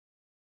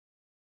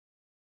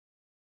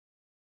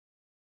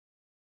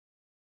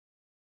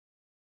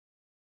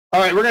All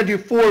right, we're going to do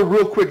 4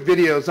 real quick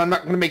videos. I'm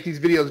not going to make these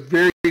videos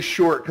very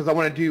short because I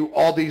want to do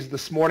all these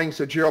this morning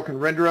so Gerald can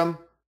render them.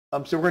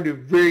 So we're going to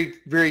do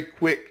very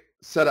quick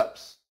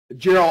setups.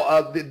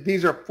 Gerald,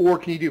 these are 4.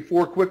 Can you do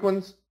 4 quick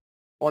ones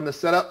on the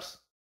setups?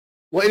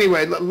 Well,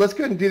 anyway, let's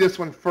go ahead and do this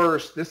one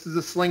first. This is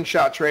a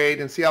slingshot trade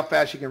and see how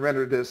fast you can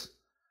render this.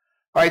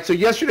 All right, so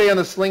yesterday on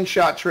the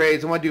slingshot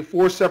trades, I want to do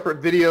 4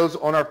 separate videos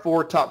on our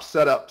 4 top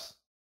setups.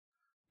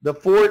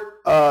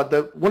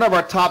 One of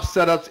our top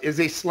setups is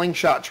a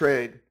slingshot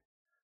trade.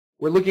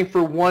 We're looking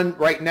for one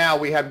right now.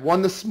 We had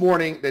one this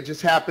morning that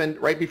just happened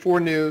right before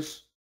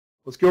news.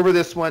 Let's go over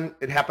this one.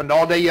 It happened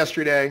all day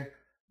yesterday.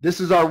 This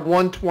is our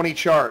 120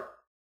 chart.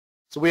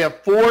 So we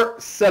have 4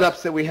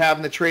 setups that we have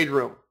in the trade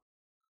room.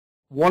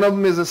 One of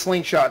them is a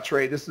slingshot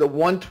trade. This is a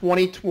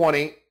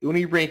 120.20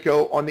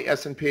 Unirinco on the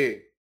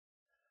S&P.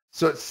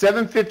 So at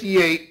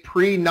 7:58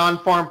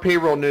 pre-non-farm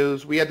payroll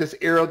news, we had this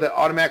arrow that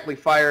automatically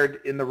fired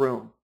in the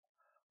room.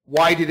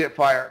 Why did it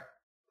fire?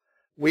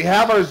 We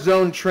have our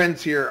zone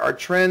trends here.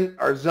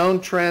 Our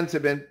zone trends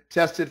have been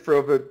tested for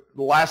over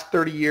the last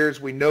 30 years.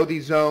 We know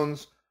these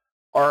zones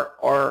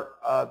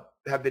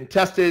have been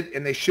tested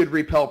and they should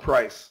repel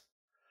price.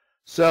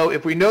 So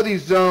if we know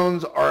these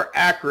zones are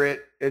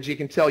accurate, as you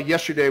can tell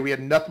yesterday, we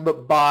had nothing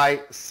but buy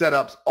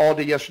setups all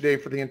day yesterday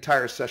for the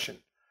entire session.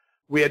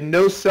 We had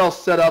no sell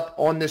setup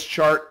on this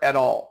chart at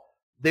all.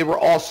 They were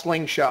all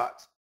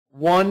slingshots.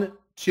 1,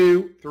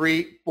 2,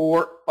 3,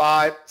 4,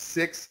 5,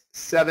 6,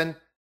 7,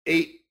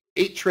 8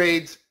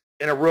 trades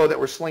in a row that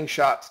were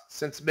slingshots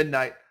since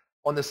midnight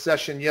on the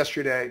session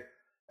yesterday.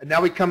 And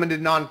now we come into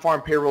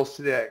non-farm payrolls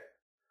today.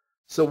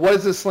 So what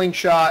is a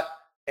slingshot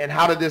and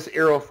how did this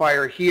arrow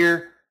fire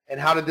here? And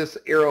how did this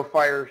arrow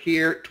fire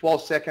here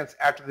 12 seconds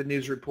after the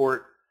news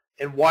report?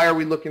 And why are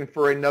we looking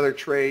for another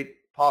trade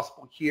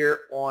possible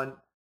here on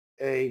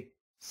a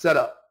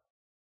setup?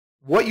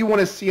 What you want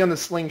to see on the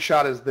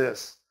slingshot is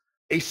this.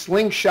 A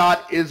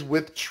slingshot is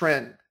with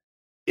trend.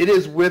 It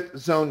is with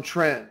zone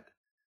trend.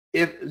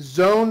 If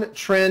zone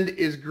trend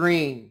is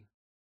green,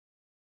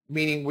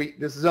 meaning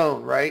this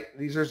zone, right?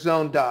 These are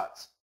zone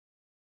dots.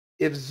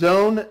 If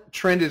zone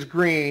trend is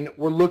green,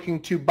 we're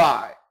looking to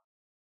buy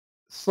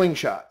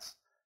slingshots.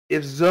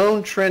 If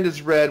zone trend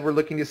is red, we're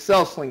looking to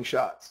sell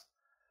slingshots.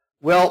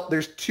 Well,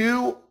 there's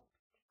 2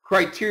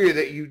 criteria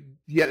that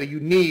you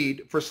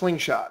need for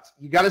slingshots.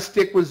 You got to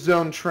stick with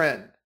zone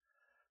trend.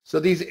 So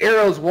these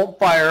arrows won't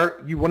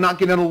fire. You will not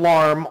get an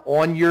alarm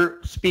on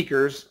your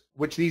speakers,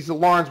 which these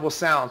alarms will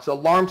sound. So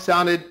alarm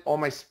sounded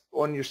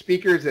on your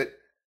speakers at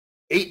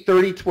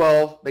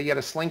 8:30:12 that you had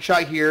a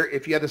slingshot here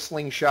if you had the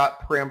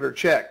slingshot parameter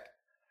checked.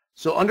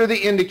 So under the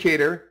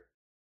indicator,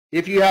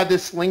 if you have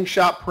this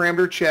slingshot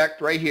parameter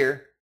checked right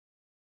here,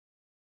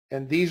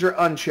 and these are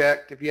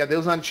unchecked, if you have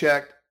those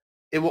unchecked,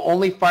 it will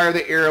only fire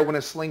the arrow when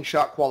a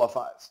slingshot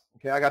qualifies.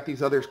 Okay, I got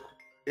these others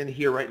in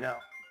here right now.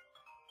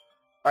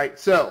 All right,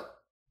 so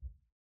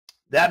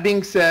that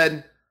being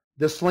said,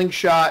 the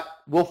slingshot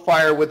will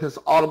fire with this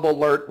audible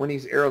alert when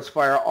these arrows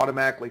fire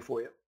automatically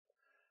for you.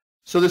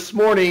 So this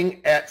morning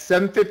at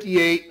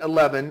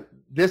 7:58:11,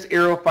 this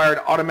arrow fired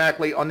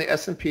automatically on the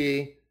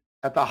S&P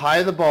at the high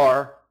of the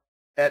bar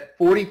at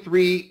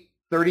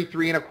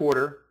 43.33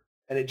 1/4,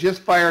 and it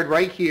just fired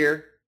right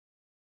here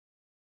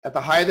at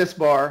the high of this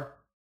bar,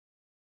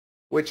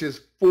 which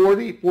is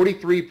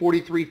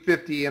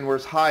 43.50, and we're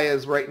as high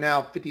as right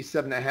now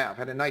 57.5.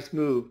 Had a nice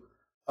move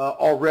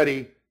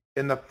already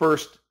in the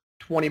first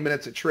 20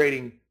 minutes of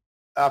trading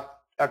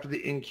after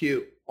the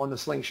NQ on the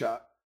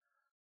slingshot.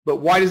 But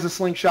why does the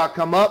slingshot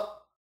come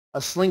up?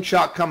 A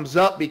slingshot comes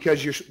up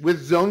because you're with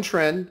zone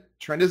trend.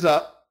 Trend is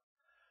up.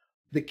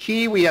 The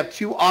key, we have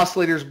 2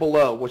 oscillators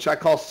below, which I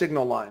call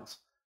signal lines.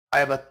 I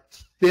have a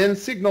thin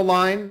signal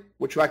line,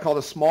 which I call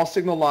the small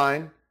signal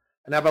line,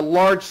 and I have a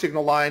large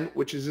signal line,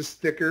 which is this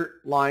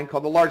thicker line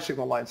called the large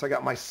signal line. So I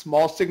got my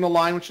small signal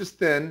line, which is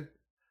thin,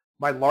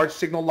 my large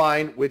signal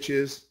line, which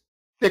is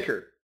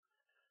thicker.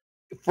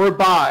 For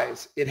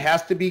buys, it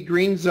has to be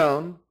green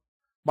zone.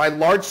 My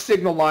large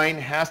signal line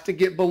has to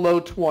get below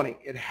 20.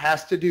 It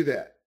has to do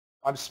that.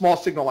 I'm small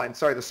signal line,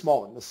 sorry, the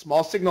small one. The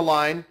small signal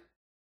line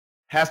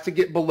has to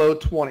get below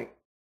 20.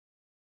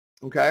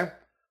 Okay?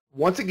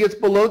 Once it gets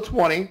below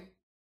 20,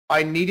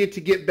 I need it to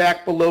get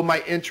back below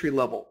my entry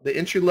level. The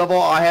entry level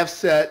I have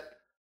set,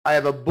 I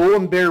have a bull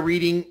and bear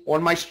reading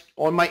on my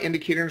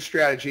indicator and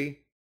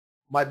strategy.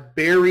 My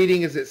bear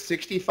reading is at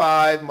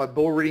 65, my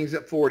bull reading is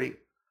at 40.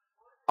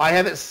 I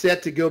have it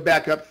set to go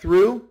back up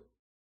through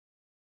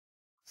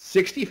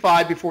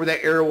 65 before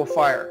that arrow will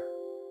fire.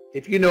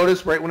 If you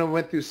notice, right when it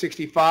went through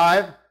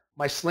 65,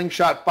 my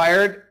slingshot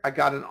fired. I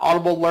got an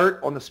audible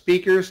alert on the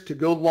speakers to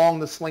go long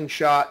the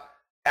slingshot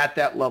at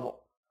that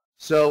level.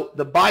 So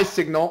the buy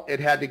signal,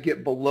 it had to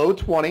get below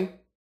 20,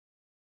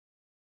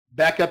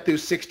 back up through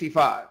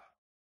 65.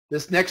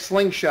 This next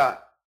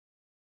slingshot,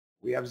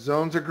 we have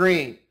zones are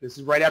green. This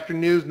is right after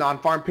news,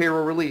 non-farm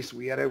payroll release.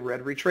 We had a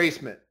red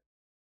retracement.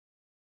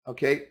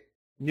 Okay,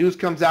 news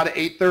comes out at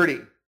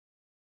 8:30.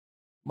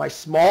 My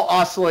small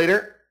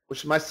oscillator, which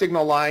is my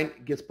signal line,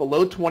 gets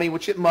below 20,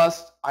 which it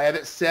must. I have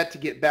it set to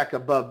get back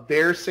above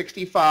bear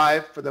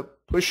 65 for the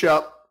push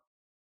up.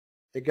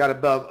 It got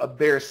above a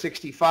bear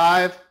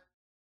 65.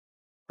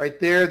 Right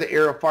there, the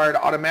arrow fired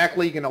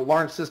automatically. You get an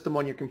alarm system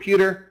on your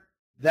computer.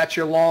 That's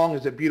your long.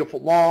 It's a beautiful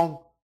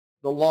long.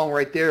 The long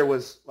right there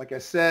was, like I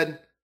said,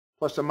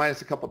 plus or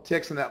minus a couple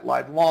ticks in that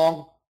live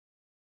long.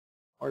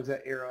 Where's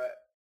that arrow at?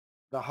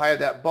 The high of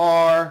that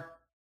bar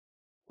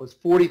was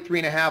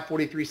 43.5,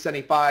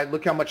 43.75.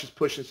 Look how much it's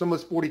pushing. It's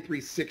almost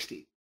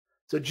 43.60.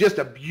 So just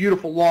a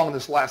beautiful long in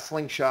this last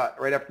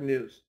slingshot right after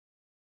news.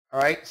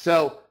 All right,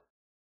 so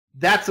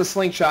that's a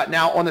slingshot.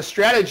 Now on the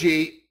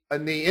strategy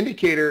and the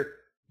indicator,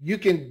 you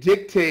can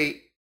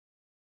dictate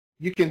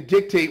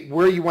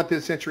where you want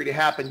this entry to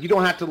happen. You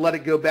don't have to let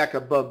it go back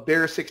above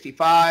bear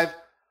 65.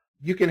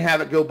 You can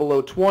have it go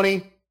below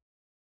 20,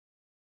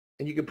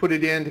 and you can put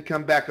it in to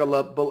come back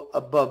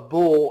above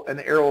bull, and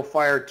the arrow will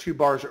fire 2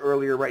 bars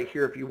earlier right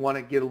here if you want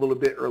to get a little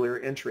bit earlier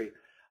entry.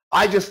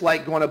 I just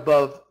like going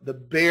above the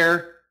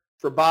bear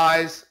for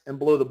buys and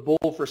below the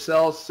bull for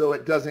sells, so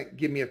it doesn't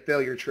give me a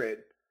failure trade,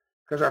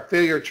 because our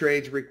failure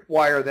trades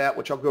require that,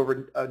 which I'll go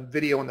over a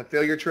video on the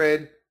failure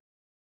trade.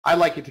 I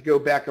like it to go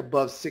back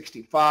above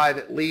 65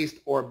 at least,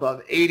 or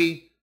above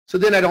 80, so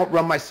then I don't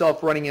run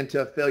myself running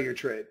into a failure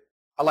trade.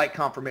 I like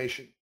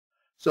confirmation.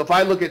 So if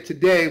I look at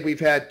today, we've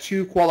had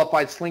 2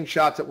 qualified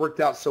slingshots that worked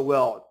out so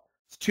well.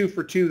 It's 2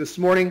 for 2 this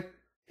morning.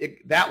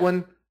 That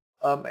one,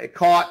 it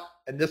caught,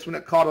 and this one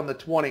it caught on the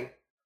 20.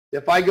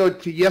 If I go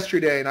to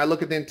yesterday and I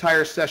look at the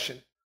entire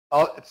session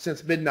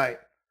since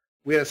midnight,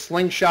 we had a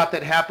slingshot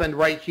that happened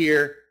right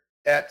here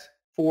at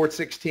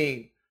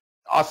 4:16.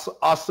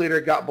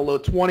 Oscillator got below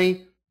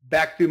 20,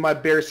 back through my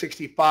bear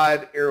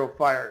 65, arrow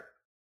fired.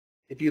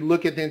 If you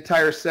look at the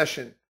entire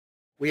session,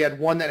 we had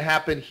one that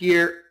happened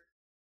here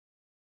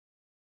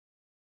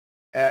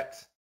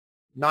at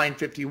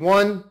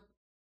 9:51.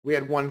 We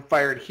had one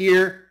fired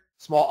here.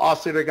 Small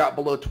oscillator got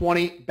below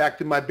 20, back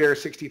to my bear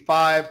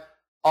 65.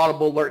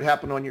 Audible alert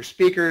happened on your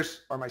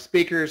speakers, or my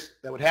speakers.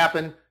 That would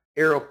happen.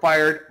 Arrow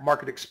fired,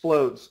 market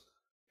explodes.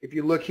 If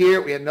you look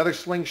here, we had another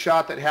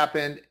slingshot that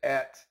happened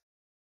at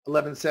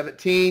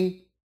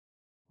 11:17.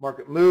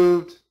 Market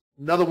moved.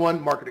 Another one,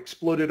 market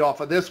exploded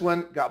off of this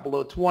one, got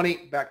below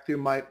 20, back through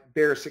my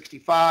bear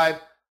 65.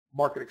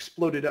 Market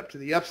exploded up to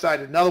the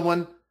upside. Another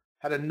one,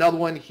 had another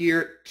one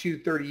here,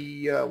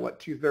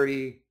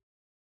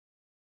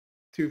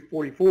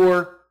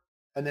 244,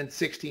 and then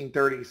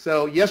 1630.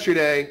 So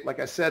yesterday, like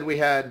I said, we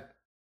had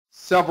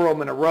several of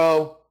them in a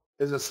row.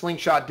 It was a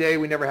slingshot day.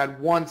 We never had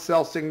one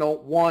sell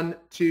signal. 1,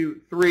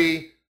 2,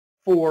 3,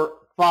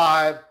 4,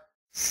 5,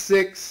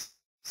 6,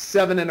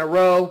 7 in a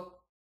row.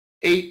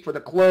 8 for the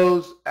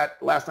close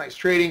at last night's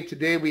trading.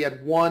 Today we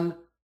had 1,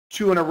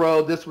 2 in a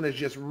row. This one is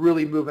just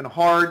really moving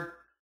hard.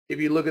 If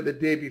you look at the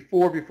day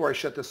before I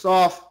shut this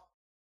off,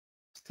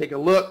 let's take a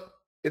look.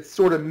 It's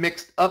sort of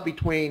mixed up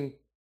between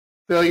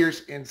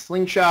failures and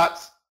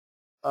slingshots.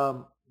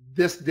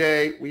 This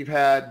day we've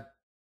had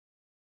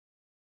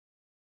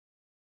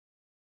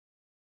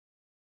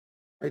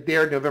right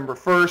there, November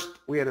 1st,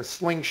 we had a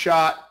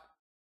slingshot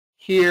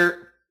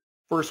here,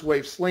 first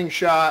wave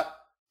slingshot,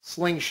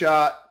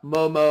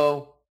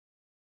 Momo,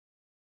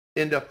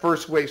 into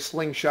first wave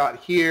slingshot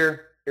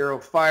here, arrow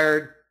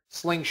fired,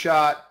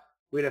 slingshot,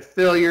 we had a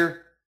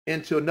failure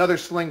into another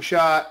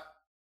slingshot.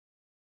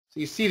 So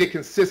you see the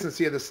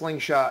consistency of the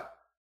slingshot.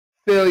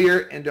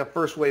 Failure into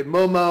first wave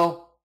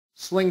Momo,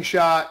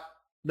 slingshot,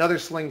 another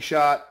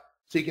slingshot.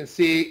 So you can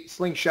see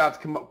slingshots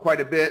come up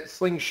quite a bit.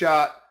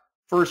 Slingshot,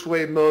 first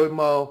wave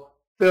Momo,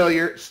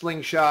 failure,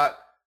 slingshot,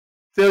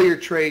 failure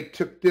trade,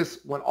 took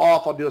this one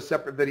off. I'll do a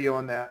separate video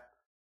on that.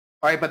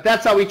 All right, but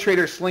that's how we trade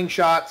our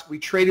slingshots. We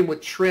trade them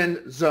with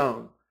trend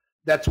zone.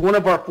 That's one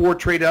of our 4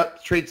 trade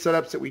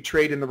setups that we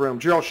trade in the room.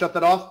 Gerald, shut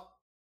that off.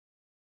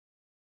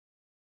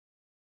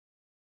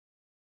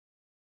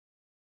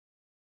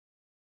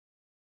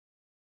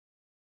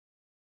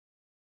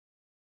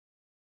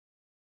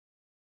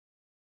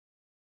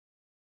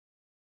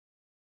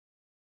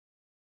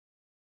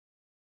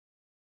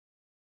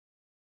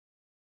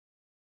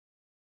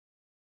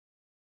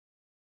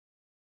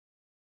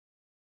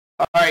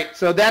 All right,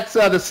 so that's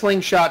the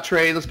slingshot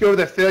trade. Let's go over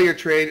the failure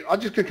trade. I'll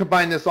just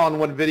combine this on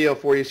one video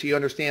for you so you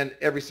understand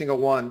every single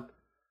one.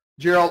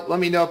 Gerald, let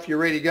me know if you're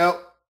ready to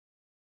go.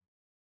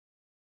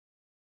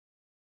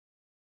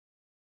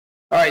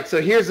 All right,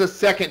 so here's the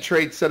second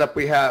trade setup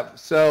we have.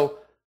 So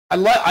I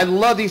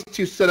love these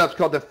 2 setups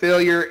called the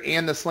failure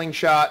and the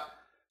slingshot.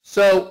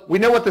 So we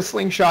know what the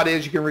slingshot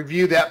is. You can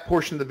review that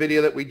portion of the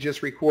video that we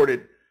just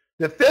recorded.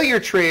 The failure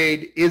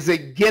trade is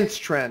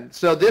against trend.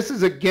 So this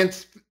is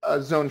against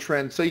zone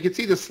trend. So you can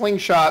see the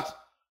slingshots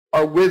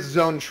are with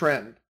zone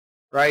trend,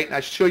 right? And I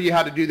show you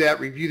how to do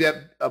that. Review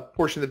that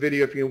portion of the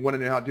video if you want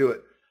to know how to do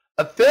it.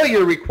 A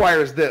failure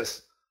requires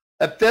this.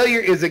 A failure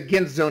is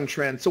against zone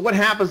trend. So what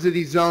happens to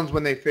these zones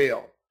when they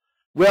fail?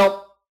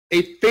 Well,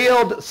 a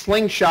failed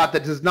slingshot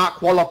that does not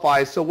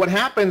qualify. So what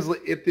happens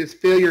if this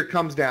failure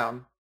comes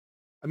down?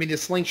 I mean,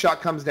 this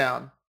slingshot comes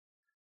down,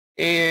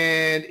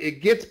 and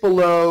it gets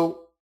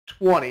below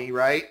 20,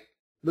 right?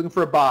 Looking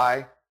for a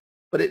buy,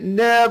 but it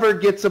never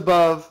gets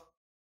above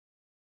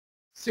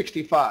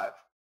 65.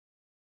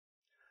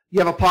 You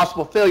have a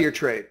possible failure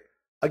trade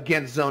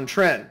against zone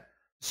trend.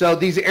 So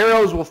these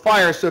arrows will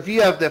fire. So if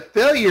you have the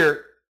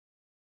failure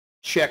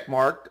check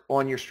marked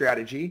on your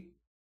strategy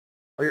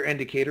or your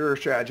indicator or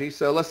strategy,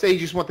 so let's say you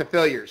just want the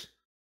failures.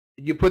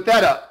 You put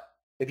that up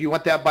if you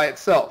want that by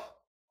itself.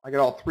 I got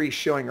all three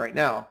showing right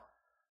now.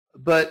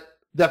 But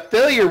the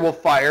failure will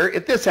fire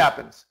if this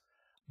happens.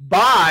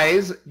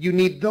 Buys, you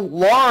need the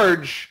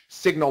large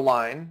signal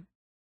line,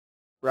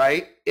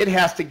 right? It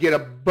has to get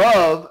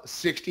above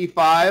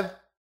 65.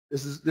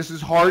 This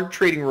is hard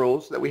trading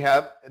rules that we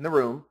have in the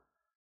room.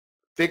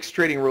 Fixed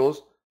trading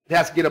rules. It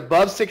has to get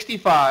above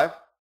 65.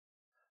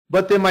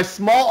 But then my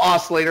small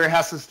oscillator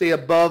has to stay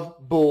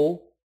above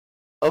bull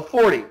of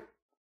 40.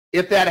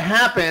 If that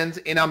happens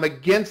and I'm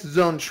against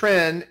zone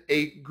trend,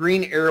 a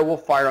green arrow will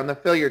fire on the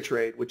failure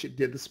trade, which it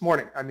did this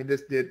morning. I mean,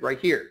 this did right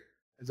here.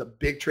 There's a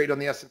big trade on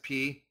the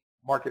S&P.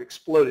 Market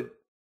exploded.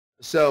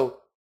 So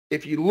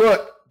if you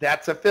look,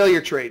 that's a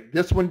failure trade.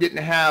 This one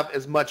didn't have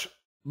as much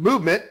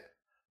movement,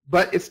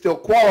 but it still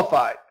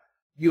qualified.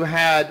 You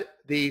had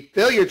the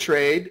failure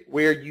trade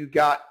where you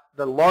got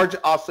the large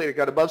oscillator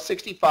got above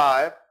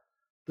 65.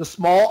 The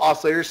small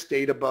oscillator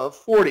stayed above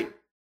 40.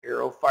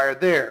 Arrow fired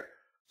there.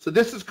 So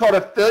this is called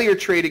a failure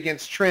trade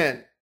against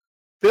trend.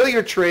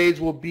 Failure trades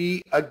will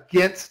be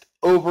against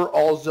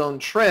overall zone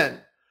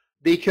trend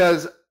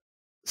because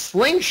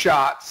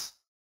slingshots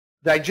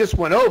that I just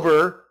went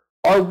over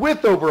are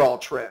with overall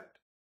trend,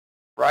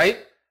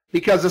 right?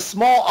 Because a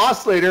small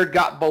oscillator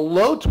got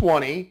below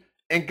 20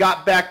 and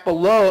got back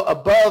below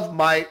above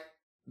my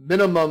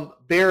minimum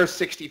bear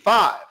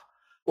 65.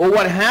 Well,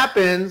 what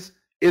happens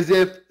is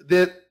if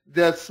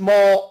the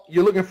small,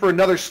 you're looking for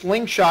another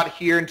slingshot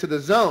here into the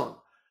zone.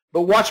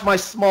 But watch my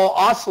small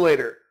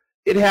oscillator.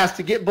 It has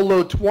to get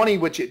below 20,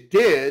 which it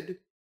did,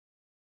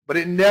 but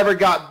it never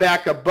got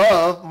back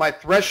above my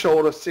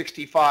threshold of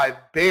 65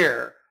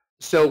 bear.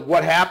 So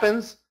what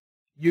happens?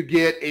 You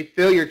get a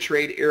failure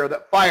trade arrow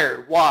that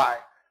fired. Why?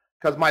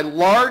 Because my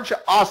large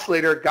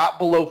oscillator got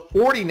below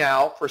 40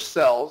 now for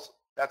sells.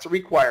 That's a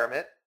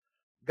requirement.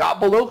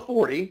 Got below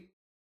 40.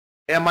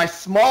 And my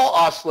small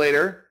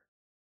oscillator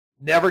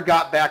never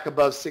got back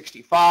above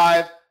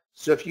 65.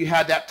 So if you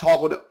had that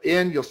toggled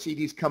in, you'll see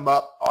these come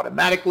up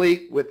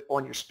automatically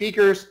on your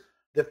speakers,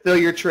 the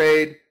failure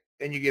trade,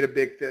 and you get a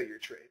big failure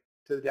trade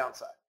to the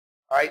downside.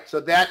 All right,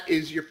 so that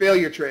is your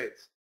failure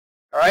trades.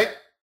 All right,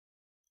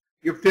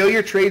 your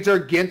failure trades are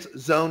against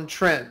zone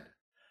trend.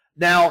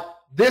 Now,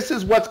 this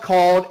is what's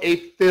called a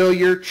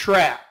failure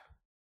trap.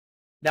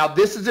 Now,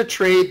 this is a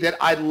trade that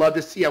I'd love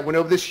to see. I went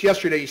over this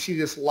yesterday. You see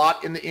this a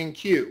lot in the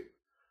NQ.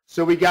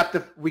 So we got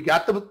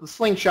the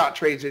slingshot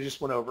trades I just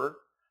went over.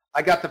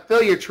 I got the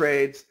failure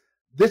trades.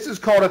 This is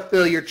called a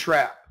failure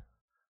trap.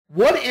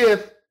 What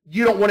if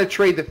you don't want to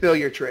trade the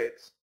failure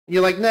trades?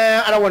 You're like,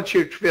 nah, I don't want to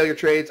trade failure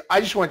trades.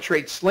 I just want to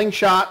trade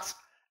slingshots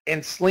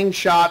and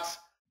slingshots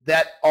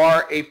that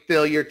are a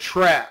failure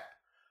trap.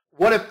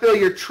 What a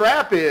failure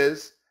trap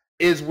is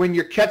when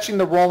you're catching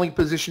the rolling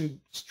position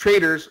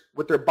traders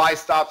with their buy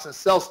stops and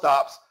sell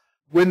stops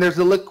when there's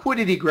a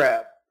liquidity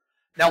grab.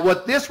 Now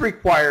what this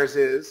requires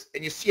is,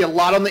 and you see a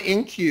lot on the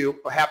NQ,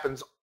 what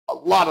happens a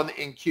lot on the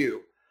NQ,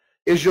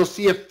 is you'll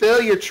see a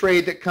failure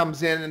trade that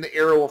comes in and the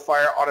arrow will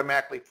fire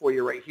automatically for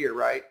you right here,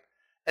 right?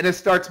 And it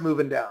starts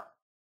moving down.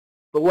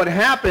 But what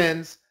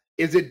happens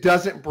is it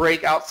doesn't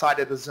break outside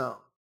of the zone.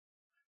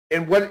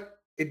 And what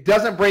it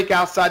doesn't break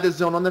outside the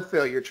zone on the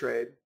failure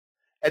trade,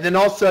 and then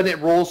all of a sudden it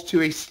rolls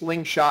to a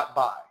slingshot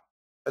buy,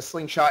 a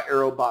slingshot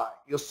arrow buy.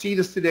 You'll see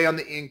this today on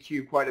the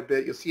NQ quite a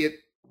bit. You'll see it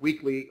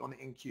weekly on the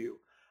NQ.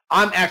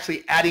 I'm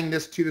actually adding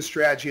this to the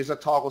strategy as a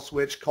toggle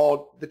switch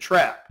called the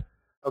trap.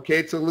 Okay,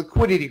 it's a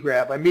liquidity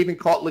grab. I may even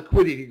call it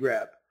liquidity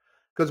grab,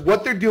 because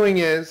what they're doing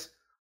is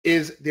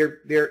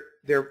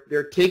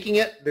they're taking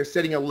it, they're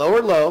setting a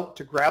lower low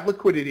to grab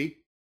liquidity,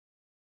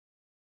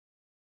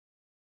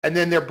 and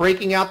then they're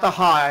breaking out the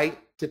high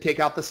to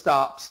take out the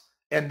stops,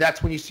 and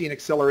that's when you see an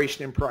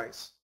acceleration in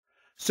price.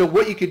 So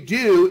what you could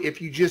do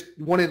if you just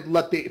wanted to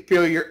let the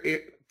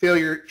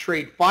failure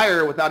trade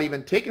fire without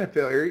even taking a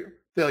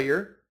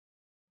failure,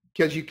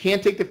 because you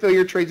can take the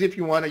failure trades if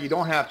you want, or you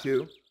don't have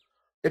to.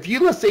 If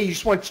you, let's say you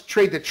just want to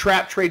trade the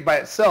trap trade by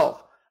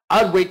itself,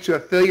 I'd wait till a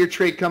failure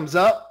trade comes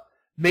up,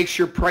 make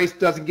sure price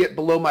doesn't get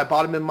below my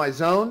bottom in my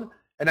zone,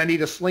 and I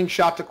need a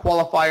slingshot to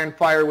qualify and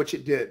fire, which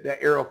it did.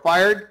 That arrow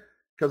fired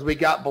because we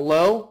got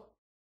below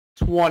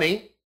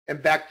 20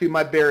 and back through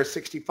my bear is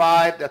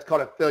 65. That's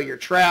called a failure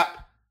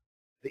trap.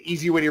 The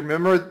easy way to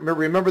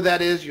remember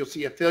that is you'll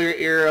see a failure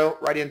arrow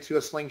right into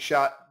a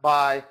slingshot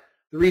buy.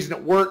 The reason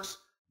it works,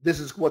 this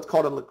is what's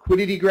called a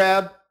liquidity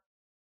grab.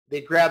 They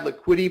grab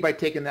liquidity by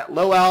taking that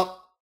low out,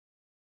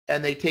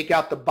 and they take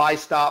out the buy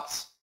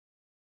stops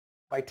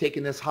by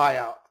taking this high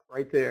out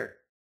right there.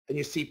 And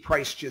you see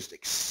price just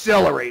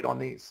accelerate on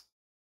these.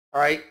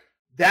 All right,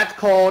 that's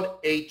called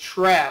a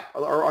trap,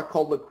 or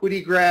called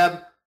liquidity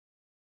grab.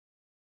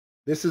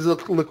 This is a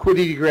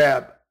liquidity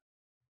grab.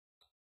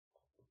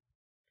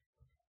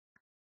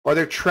 Or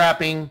they're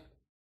trapping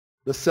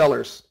the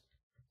sellers.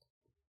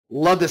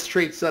 Love this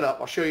trade setup.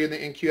 I'll show you in the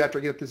NQ after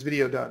I get this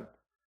video done.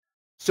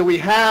 So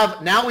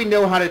now we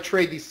know how to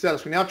trade these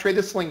setups. We now trade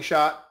the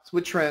slingshot,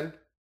 switch trend.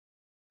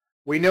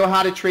 We know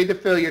how to trade the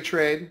failure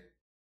trade.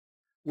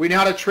 We know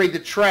how to trade the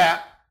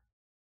trap,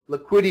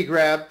 liquidity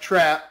grab,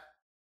 trap,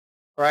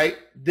 right?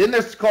 Then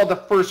there's called the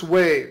first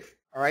wave,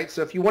 all right?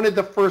 So if you wanted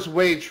the first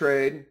wave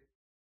trade,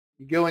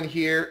 you go in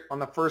here on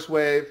the first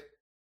wave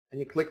and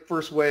you click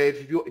first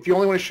wave. If you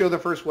only want to show the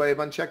first wave,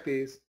 uncheck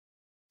these.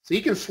 So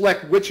you can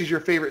select which is your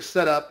favorite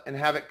setup and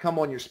have it come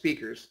on your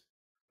speakers.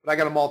 But I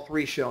got them all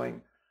three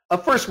showing. A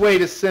first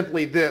wave is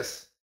simply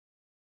this.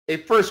 A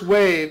first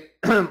wave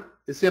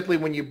is simply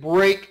when you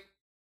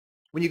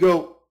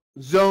go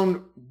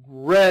zone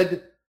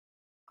red,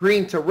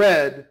 green to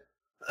red,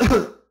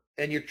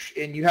 and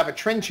you have a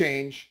trend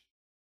change,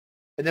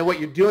 and then what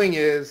you're doing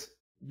is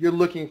you're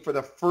looking for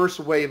the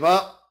first wave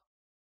up,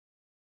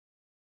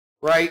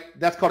 right?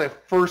 That's called a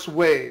first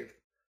wave.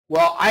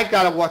 Well, I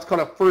got what's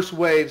called a first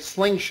wave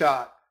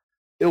slingshot.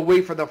 It'll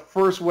wait for the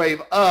first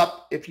wave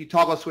up if you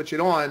toggle switch it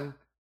on,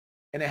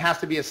 and it has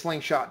to be a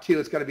slingshot too.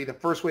 It's got to be the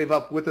first wave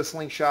up with a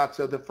slingshot.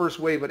 So the first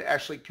wave would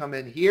actually come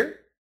in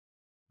here.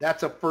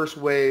 That's a first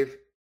wave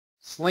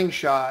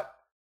slingshot,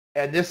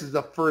 and this is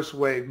the first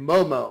wave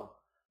Momo.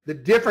 The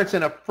difference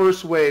in a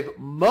first wave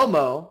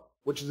Momo,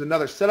 which is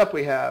another setup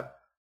we have,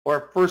 or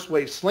a first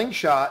wave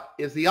slingshot,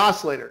 is the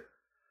oscillator.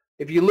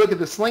 If you look at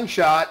the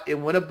slingshot, it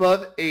went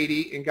above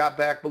 80 and got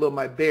back below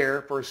my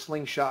bear for a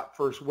slingshot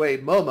first wave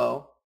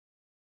Momo.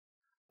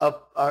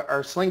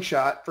 Our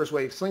slingshot, first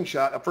wave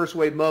slingshot, a first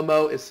wave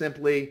Momo is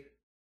simply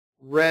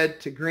red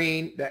to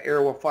green. That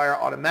arrow will fire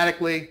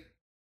automatically.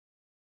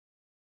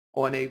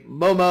 On a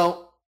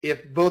Momo,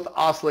 if both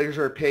oscillators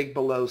are pegged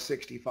below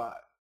 65.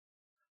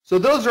 So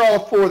those are all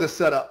four of the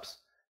setups.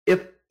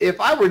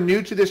 If I were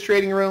new to this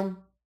trading room,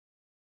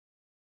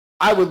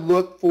 I would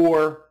look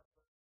for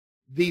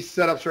these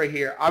setups right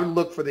here. I would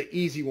look for the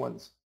easy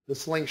ones, the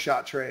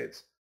slingshot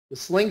trades. The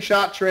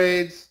slingshot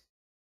trades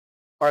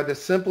are the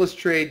simplest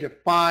trade to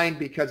find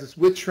because it's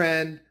with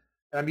trend,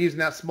 and I'm using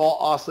that small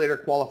oscillator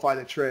to qualify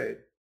the trade.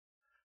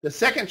 The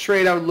second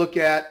trade I would look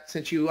at,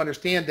 since you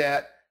understand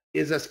that,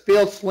 is a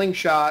failed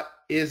slingshot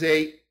is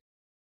a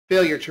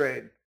failure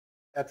trade.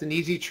 That's an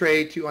easy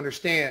trade to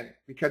understand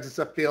because it's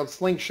a failed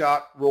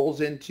slingshot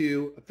rolls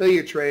into a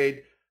failure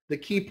trade. The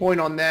key point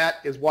on that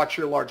is watch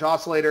your large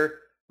oscillator.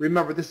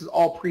 Remember, this is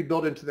all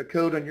pre-built into the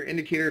code on your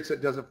indicator, so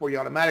it does it for you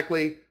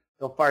automatically.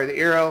 It'll fire the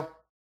arrow.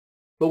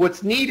 But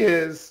what's neat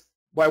is,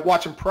 by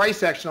watching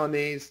price action on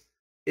these,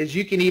 is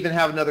you can even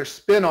have another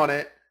spin on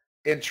it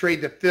and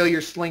trade the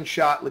failure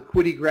slingshot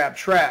liquidity grab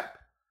trap.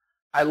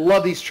 I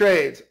love these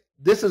trades.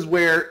 This is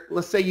where,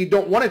 let's say you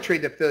don't want to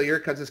trade the failure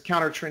because it's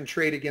counter trend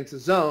trade against the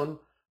zone,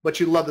 but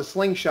you love the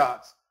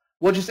slingshots.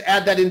 We'll just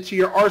add that into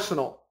your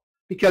arsenal,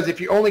 because if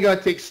you're only going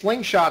to take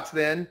slingshots,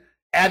 then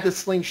add the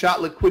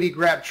slingshot liquidity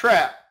grab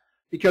trap,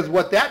 because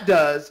what that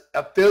does,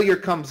 a failure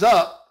comes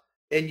up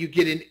and you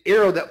get an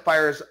arrow that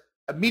fires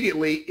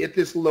immediately if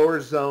this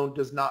lower zone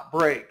does not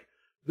break.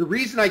 The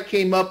reason I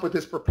came up with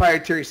this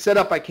proprietary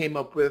setup I came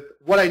up with,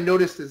 what I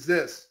noticed is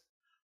this.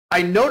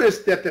 I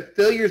noticed that the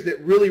failures that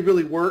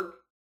really work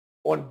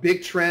on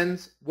big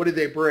trends, what do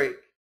they break?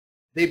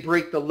 They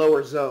break the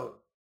lower zone,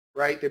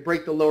 right? They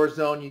break the lower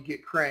zone, you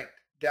get cranked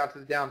down to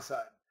the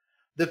downside.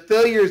 The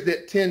failures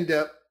that tend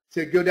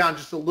to go down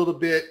just a little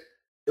bit,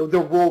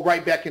 they'll roll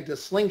right back into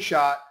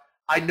slingshot.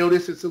 I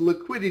notice it's a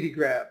liquidity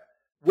grab.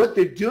 What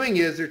they're doing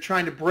is they're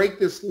trying to break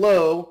this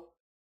low,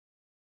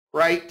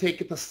 right?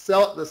 Take the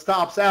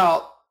stops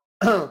out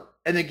and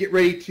then get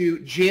ready to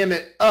jam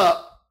it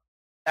up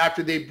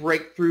after they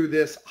break through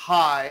this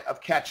high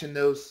of catching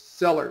those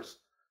sellers,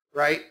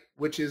 right?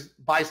 Which is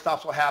buy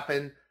stops will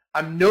happen.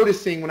 I'm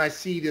noticing when I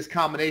see this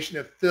combination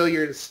of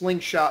failure to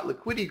slingshot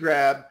liquidity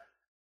grab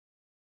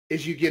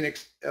is you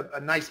get a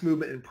nice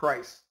movement in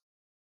price.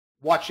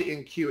 Watch it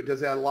in Q. It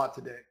does that a lot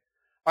today.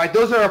 All right,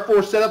 those are our 4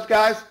 setups,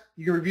 guys.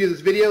 You can review this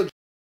video.